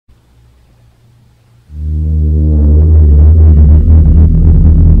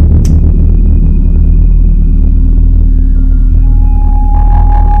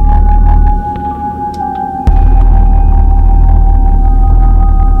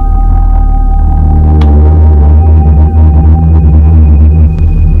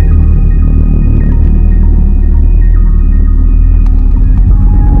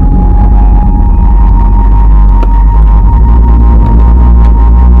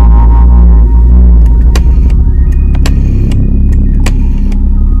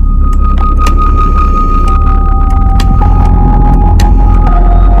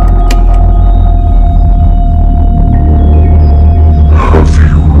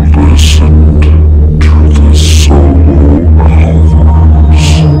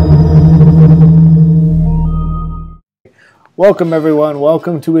Welcome everyone,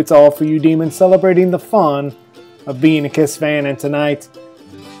 welcome to It's All For You Demons, celebrating the fun of being a Kiss fan, and tonight,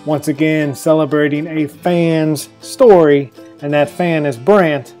 once again, celebrating a fan's story, and that fan is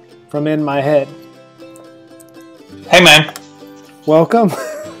Brant from In My Head. Hey man. Welcome.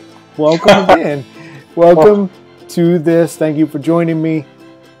 Welcome again. Welcome to this. Thank you for joining me.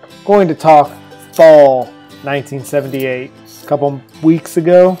 Going to talk fall 1978. A couple weeks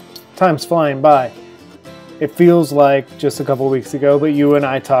ago. Time's flying by. It feels like just a couple weeks ago, but you and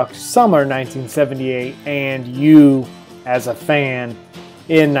I talked summer 1978, and you as a fan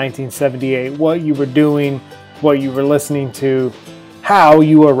in 1978, what you were doing, what you were listening to, how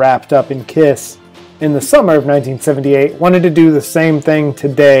you were wrapped up in Kiss in the summer of 1978. Wanted to do the same thing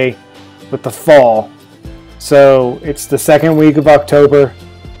today with the fall. So it's the second week of October.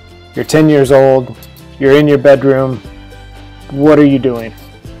 You're 10 years old. You're in your bedroom. What are you doing?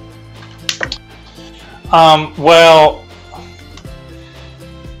 Well,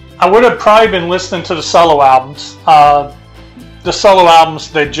 I would have probably been listening to the solo albums. The solo albums,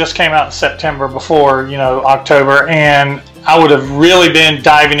 they just came out in September before, October, and I would have really been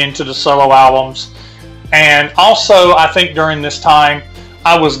diving into the solo albums. And also, I think during this time,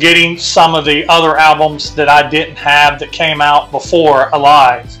 I was getting some of the other albums that I didn't have that came out before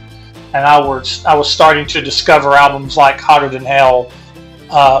Alive. And I was starting to discover albums like Hotter Than Hell,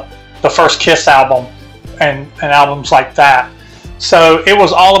 the first Kiss album, and albums like that. So it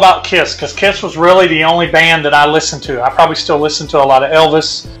was all about Kiss, because Kiss was really the only band that I listened to. I probably still listen to a lot of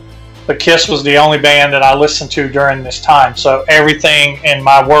Elvis, but Kiss was the only band that I listened to during this time. So everything in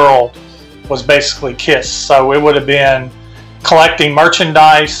my world was basically Kiss. So it would have been collecting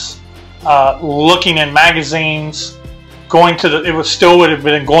merchandise, looking in magazines, would have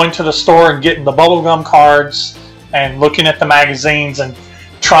been going to the store and getting the bubblegum cards and looking at the magazines and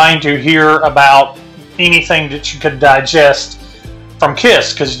trying to hear about anything that you could digest from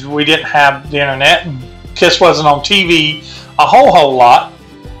Kiss, because we didn't have the internet and Kiss wasn't on TV a whole lot,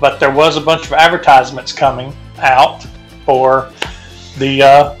 but there was a bunch of advertisements coming out for the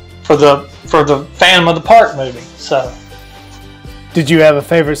Phantom of the Park movie. So, did you have a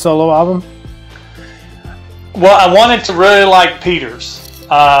favorite solo album? Well, I wanted to really like Peter's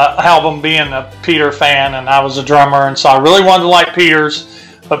album, being a Peter fan, and I was a drummer, and so I really wanted to like Peter's.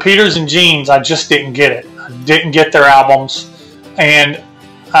 But Peters and Jeans, I just didn't get it. I didn't get their albums, and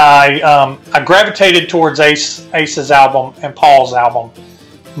I gravitated towards Ace's album and Paul's album.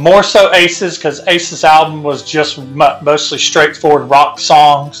 More so Ace's, because Ace's album was just mostly straightforward rock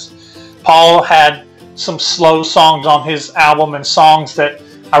songs. Paul had some slow songs on his album and songs that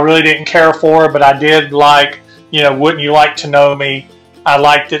I really didn't care for, but I did like, Wouldn't You Like to Know Me? I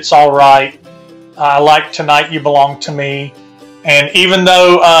liked It's All Right. I liked Tonight You Belong to Me. And even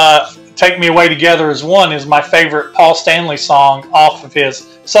though Take Me Away Together is my favorite Paul Stanley song off of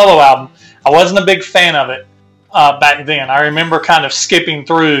his solo album, I wasn't a big fan of it back then. I remember kind of skipping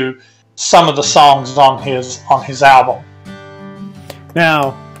through some of the songs on his album.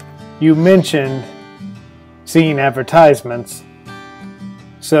 Now, you mentioned seeing advertisements.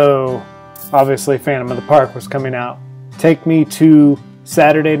 So, obviously, Phantom of the Park was coming out. Take me to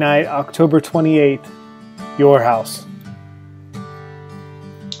Saturday night, October 28th, your house.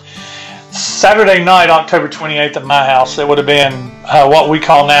 Saturday night, October 28th at my house, it would have been what we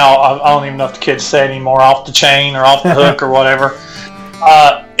call now, I don't even know if the kids say it anymore, off the chain or off the hook or whatever.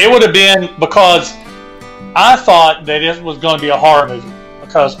 It would have been because I thought that it was going to be a horror movie,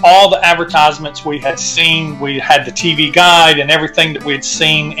 because all the advertisements we had seen, we had the TV guide and everything that we had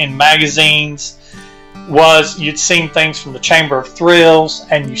seen in magazines you'd seen things from the Chamber of Thrills,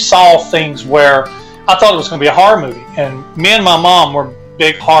 and you saw things where I thought it was going to be a horror movie. And me and my mom were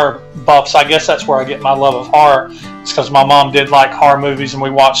big horror buffs. I guess that's where I get my love of horror. It's because my mom did like horror movies, and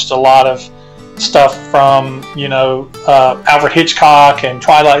we watched a lot of stuff from, Alfred Hitchcock and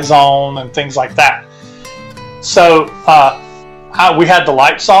Twilight Zone and things like that. So we had the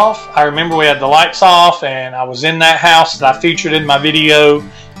lights off. I remember we had the lights off, and I was in that house that I featured in my video,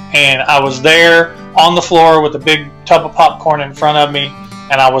 and I was there on the floor with a big tub of popcorn in front of me,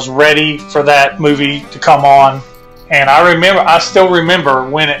 and I was ready for that movie to come on. And I still remember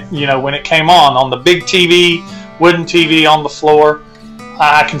when it came on the big TV, wooden TV on the floor.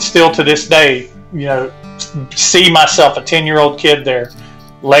 I can still to this day, see myself, a 10-year-old kid there,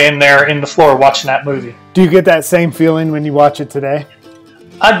 laying there in the floor watching that movie. Do you get that same feeling when you watch it today?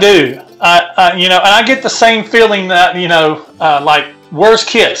 I do. And I get the same feeling that, like, where's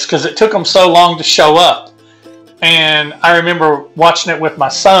Kiss? Because it took them so long to show up. And I remember watching it with my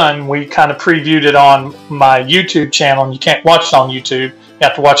son. We kind of previewed it on my YouTube channel, and you can't watch it on YouTube. You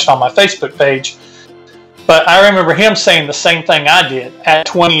have to watch it on my Facebook page. But I remember him saying the same thing I did. At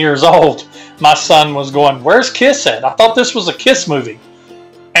 20 years old, my son was going, "Where's Kiss at? I thought this was a Kiss movie."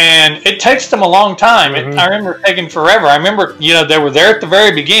 And it takes them a long time. I remember it taking forever. I remember, they were there at the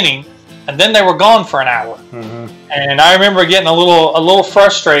very beginning, and then they were gone for an hour. And I remember getting a little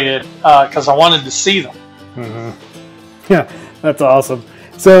frustrated because I wanted to see them. Yeah, that's awesome.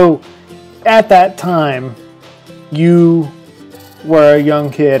 So at that time, you were a young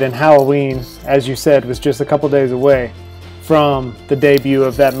kid, and Halloween, as you said, was just a couple days away from the debut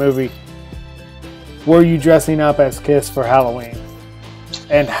of that movie. Were you dressing up as Kiss for Halloween?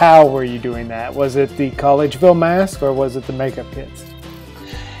 And how were you doing that? Was it the Collegeville mask, or was it the makeup kits?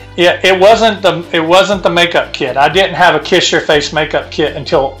 Yeah, it wasn't the makeup kit. I didn't have a Kiss Your Face makeup kit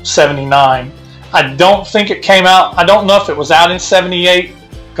until '79. I don't think it came out. I don't know if it was out in '78,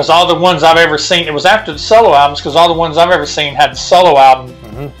 because all the ones I've ever seen, it was after the solo albums, because all the ones I've ever seen had the solo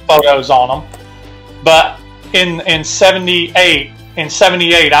album photos on them. But in '78,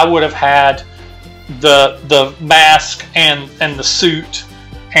 I would have had the mask and the suit,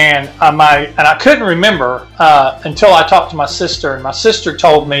 and I couldn't remember until I talked to my sister, and my sister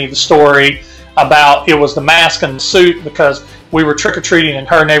told me the story about it was the mask and the suit because we were trick-or-treating in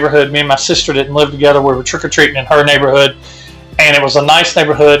her neighborhood. Me and my sister didn't live together. We were trick-or-treating in her neighborhood, and it was a nice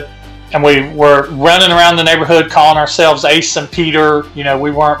neighborhood, and we were running around the neighborhood calling ourselves Ace and Peter.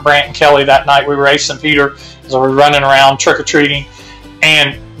 We weren't Brant and Kelly that night. We were Ace and Peter, so we were running around trick-or-treating,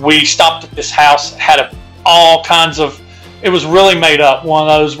 and we stopped at this house, had all kinds of, it was really made up, one of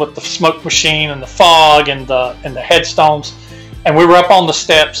those with the smoke machine and the fog and the headstones, and we were up on the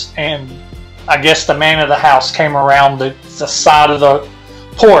steps, and I guess the man of the house came around the side of the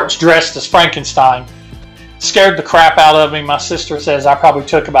porch dressed as Frankenstein. Scared the crap out of me. My sister says I probably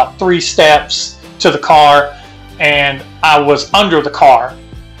took about 3 steps to the car, and I was under the car.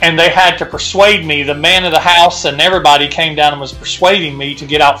 And they had to persuade me. The man of the house and everybody came down and was persuading me to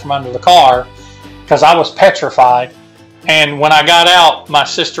get out from under the car because I was petrified. And when I got out, my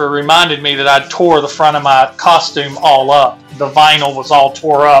sister reminded me that I tore the front of my costume all up. The vinyl was all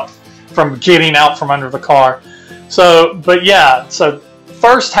tore up from getting out from under the car. So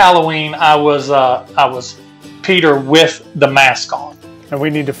first Halloween, I was Peter with the mask on. And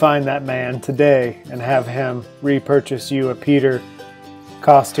we need to find that man today and have him repurchase you a Peter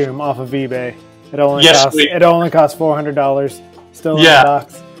costume off of eBay. It only costs $400. Still in the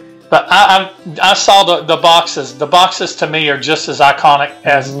box. But I saw the boxes. The boxes to me are just as iconic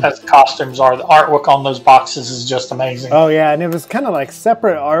as costumes are. The artwork on those boxes is just amazing. Oh yeah, and it was kind of like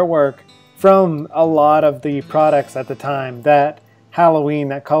separate artwork from a lot of the products at the time. That Halloween,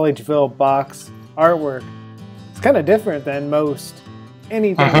 that Collegeville box artwork, it's kind of different than most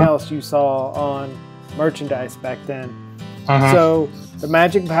anything else you saw on merchandise back then. So the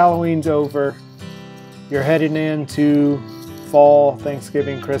magic of Halloween's over. You're heading into fall,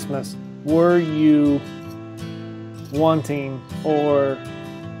 Thanksgiving, Christmas. Were you wanting or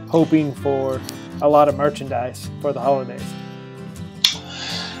hoping for a lot of merchandise for the holidays?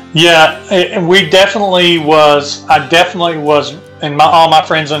 Yeah, we definitely was. I definitely was, and all my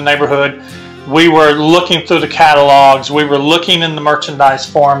friends in the neighborhood, we were looking through the catalogs. We were looking in the merchandise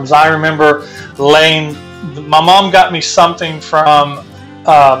forums. I remember my mom got me something from,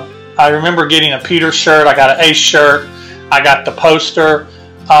 I remember getting a Peter shirt. I got an Ace shirt. I got the poster.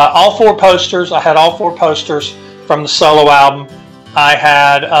 All 4 posters. I had all 4 posters from the solo album. I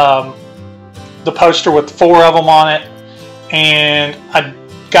had the poster with 4 of them on it. And I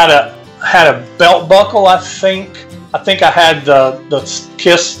had a belt buckle, I think. I think I had the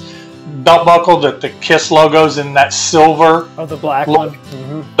Kiss belt buckle, the Kiss logos in that silver. Oh, the black one.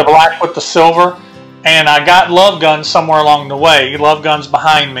 The black with the silver. And I got Love Gun somewhere along the way. Love Gun's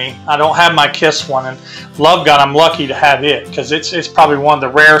behind me. I don't have my Kiss one. And Love Gun, I'm lucky to have it because it's probably one of the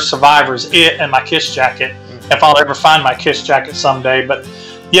rare survivors, it and my Kiss jacket, if I'll ever find my Kiss jacket someday. But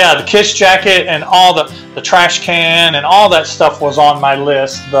yeah, the Kiss jacket and all the trash can and all that stuff was on my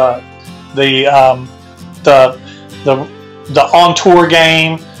list. The on tour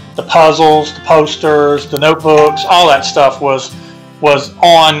game, the puzzles, the posters, the notebooks, all that stuff was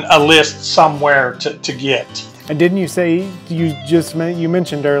on a list somewhere to get. And didn't you say you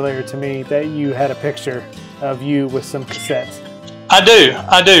mentioned earlier to me that you had a picture of you with some cassettes? I do.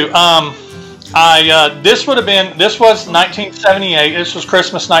 This was 1978. This was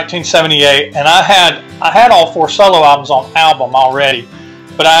Christmas 1978, and I had all 4 solo albums on album already,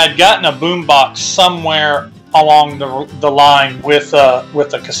 but I had gotten a boombox somewhere along the line with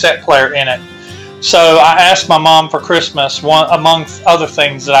a cassette player in it. So I asked my mom for Christmas, among other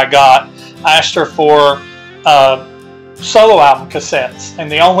things that I got, I asked her for solo album cassettes,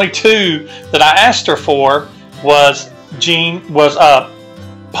 and the only 2 that I asked her for was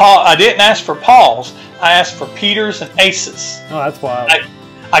Paul. I didn't ask for Paul's. I asked for Peter's and Ace's. Oh, that's wild.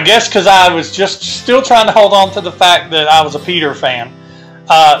 I guess because I was just still trying to hold on to the fact that I was a Peter fan.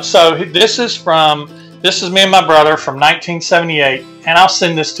 So this is me and my brother from 1978, and I'll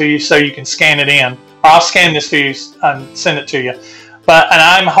send this to you so you can scan it in. Or I'll scan this to you and send it to you. And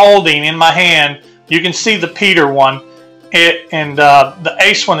I'm holding in my hand. You can see the Peter one. The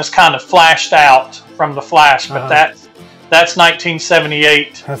Ace one is kind of flashed out from the flash, but that's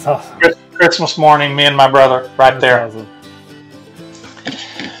 1978. That's awesome. Christmas morning, me and my brother, right there. Awesome.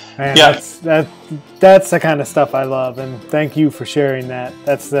 Man, yeah, that's the kind of stuff I love, and thank you for sharing that.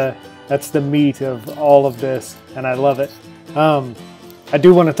 That's the meat of all of this, and I love it. I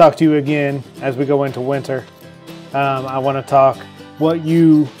do want to talk to you again as we go into winter. I want to talk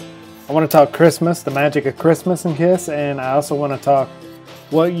Christmas, the magic of Christmas and Kiss, and I also want to talk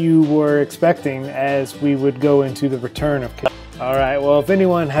what you were expecting as we would go into the return of Kiss. All right, well, if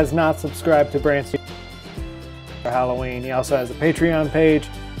anyone has not subscribed to Brant's for Halloween, he also has a Patreon page.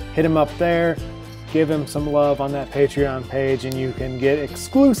 Hit him up there, give him some love on that Patreon page, and you can get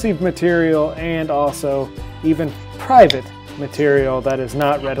exclusive material and also even private material that is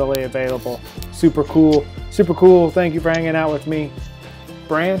not readily available. Super cool, super cool. Thank you for hanging out with me.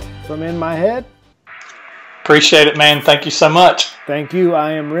 Brant from In My Head. Appreciate it, man. Thank you so much. Thank you.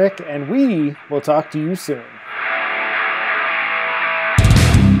 I am Rick, and we will talk to you soon.